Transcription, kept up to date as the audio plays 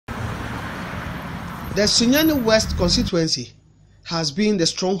The Sunyani West constituency has been the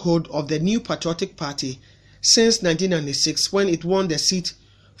stronghold of the New Patriotic Party since 1996 when it won the seat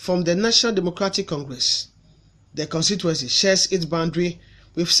from the National Democratic Congress. The constituency shares its boundary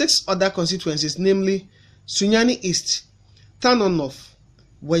with 6 other constituencies, namely Sunyani East, Tano North,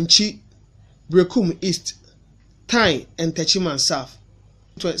 Wenchi, Brekum East, Tai, and Techiman South.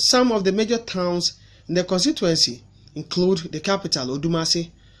 Some of the major towns in the constituency include the capital,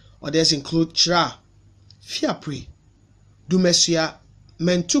 Odumase. Others include Chira, Fiapri, Dumesia,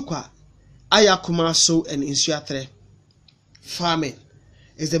 Mentukwa, Ayakumaso, and Insuatre. Farming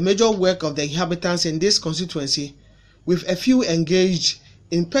is the major work of the inhabitants in this constituency, with a few engaged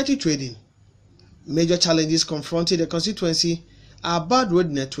in petty trading. Major challenges confronting the constituency are bad road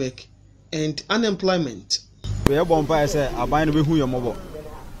network and unemployment. We are born by say a bind with who you're mobile.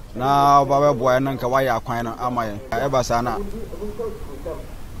 Now, Baba Boy and Kawaya Quina, am I ever sana?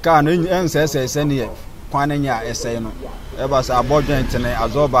 Can you say, send ye, Quinania essay no? Ever saw Bodgent and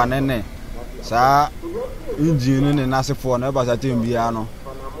Azoba Nene, Sa Indian and Nasifo, never at Timbiano.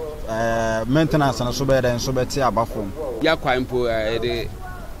 Maintenance and Subed and Subetia Baffour. Yaquampo,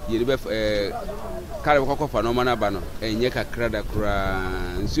 Caracocco Phenomena Bano, and Yaka Crada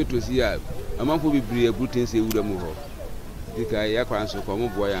Cra, and so to see a man who be brave, Putin say Udamuho. Yakwanso for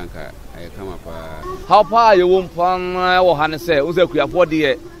Muboyanka, I come up. How far you won't plan or Hannah say, Uzaku afford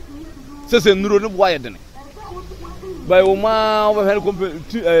the says a Nuru Wyaden. By Oma, we had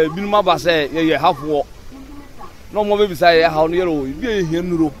Bilmaba say, ye half walk. No more beside how near you be here,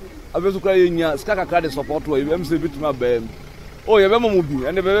 Nuru. I was crying your Skaka credit support to a MC bit my bam. Oh, you have a movie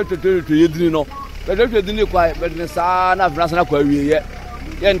and never to you didn't know. But if you didn't quite, but the son of Rasana query yet.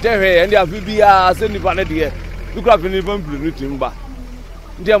 And tell her, and there will be a sending vanity. You could have been even written back.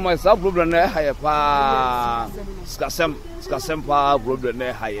 Dear myself, problem higher pa Skasempa problem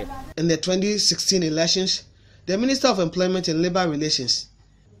higher. In the 2016 elections, the Minister of Employment and Labour Relations,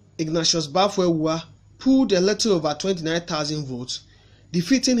 Ignatius Baffour Awuah, pulled a little over 29,000 votes,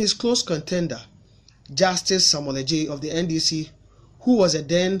 defeating his close contender, Justice Samuel J. of the NDC, who was a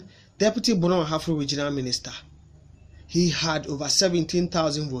then Deputy Bono Ahafo Regional Minister. He had over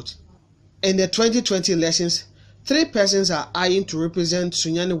 17,000 votes. In the 2020 elections, 3 persons are eyeing to represent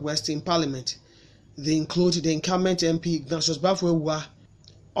Sunyani West in Parliament. They include the incumbent MP Ignatius Baffour Awuah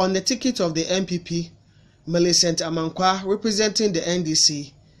on the ticket of the MPP, Millicent Amankwa representing the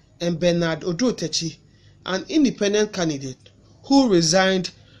NDC, and Bernard Oduotechi, an independent candidate who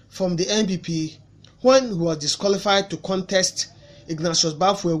resigned from the MPP when he was disqualified to contest Ignatius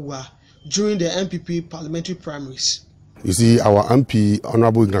Baffour Awuah during the MPP parliamentary primaries. You see, our MP,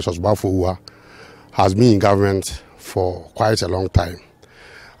 Honorable Ignatius Baffour Awuah, has been in government for quite a long time,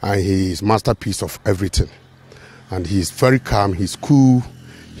 and he is masterpiece of everything. And he's very calm, he's cool,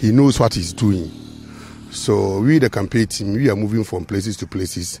 he knows what he's doing. So we, the campaign team, we are moving from places to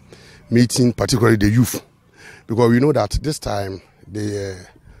places, meeting particularly the youth, because we know that this time the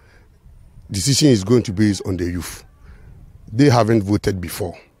decision is going to be based on the youth. They haven't voted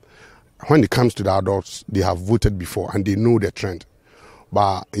before. When it comes to the adults, they have voted before and they know the trend.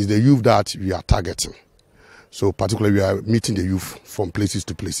 But it's the youth that we are targeting. So particularly we are meeting the youth from places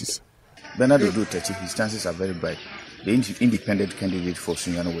to places. Bernard Oduotechi, his chances are very bright. The independent candidate for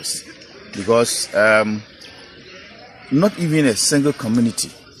Sunyani West. Because not even a single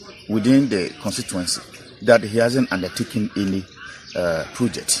community within the constituency that he hasn't undertaken any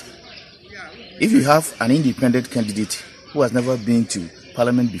project. If you have an independent candidate who has never been to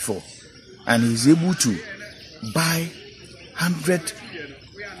parliament before, and he's able to buy 100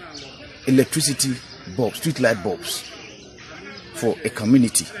 electricity bulbs, street light bulbs for a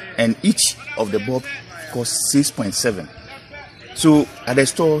community, and each of the bulbs costs 6.7. So at the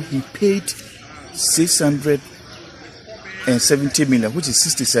store he paid 670 million, which is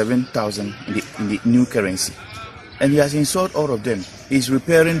 67,000 in the new currency, and he has installed all of them. He's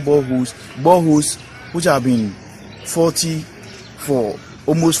repairing boreholes which have been faulty for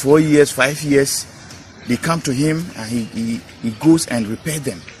almost 4 years, 5 years. They come to him and he goes and repairs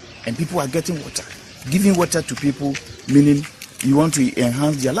them, and people are getting water. Giving water to people, meaning you want to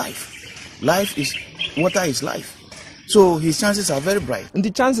enhance their life. Water is life. So his chances are very bright.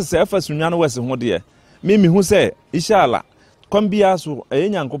 The chances are for Sunyani West in Hodia. Mimi who say, Ishala, Kombia so a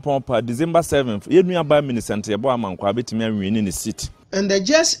young coupon December 7th, you knew about Minister Boaman Quabit in the seat. And the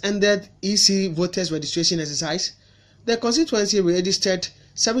just ended EC voters registration exercise, the constituency registered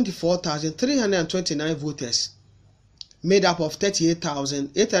 74,329 voters, made up of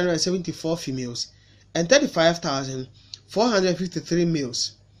 38,874 females and 35,453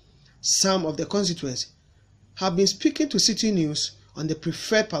 males. Some of the constituents have been speaking to Citi News on the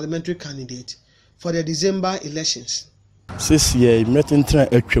preferred parliamentary candidate for the December elections. This year, meeting train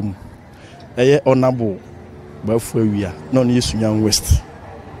etwam. Eye honorable Baffour Awuah, no ni Sunyani West.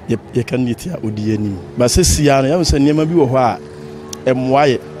 Ye candidate a odi anim. But this year, I say niam bi wo ho a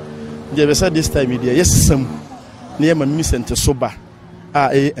emwaye. Je be say this time there yes sam niam mi sente soba a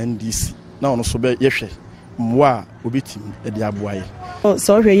NDC. Na ono so be yehwe mwa obetim e de aboaye.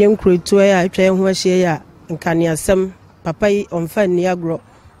 So hwe yen kuretu a atwa ho ahye ya nkaneasem papa yi onfa ni agro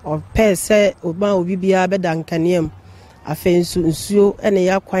o pese oba obi bia beda nkaneam afensu nsuo ene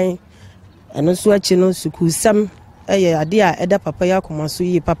yakwan eno so achi no sukusam eye ade a eda papa ya komaso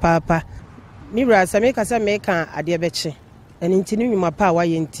yi papa mira same kasa meka ade beche eni ntini nwuma pa wa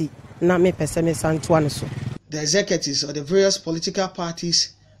yenti na me pese me santo an so. The executives of the various political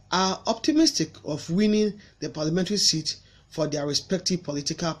parties are optimistic of winning the parliamentary seat for their respective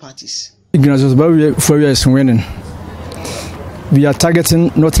political parties. Ignatius Baffour Awuah is winning. We are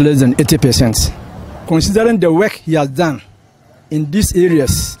targeting not less than 80%. Considering the work he has done in these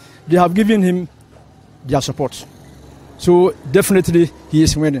areas, they have given him their support. So definitely he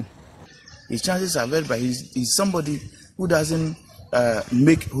is winning. His chances are very bright. He's somebody who doesn't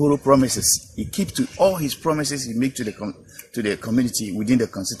make hollow promises. He keeps to all his promises he makes to the community within the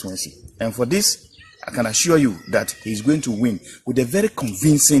constituency. And for this, I can assure you that he's going to win with a very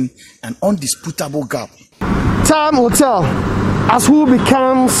convincing and undisputable gap. Time will tell as who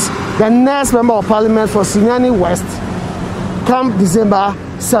becomes the next member of parliament for Sunyani West come December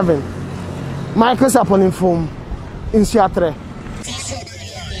 7. Michael Saponinfom in Siatre.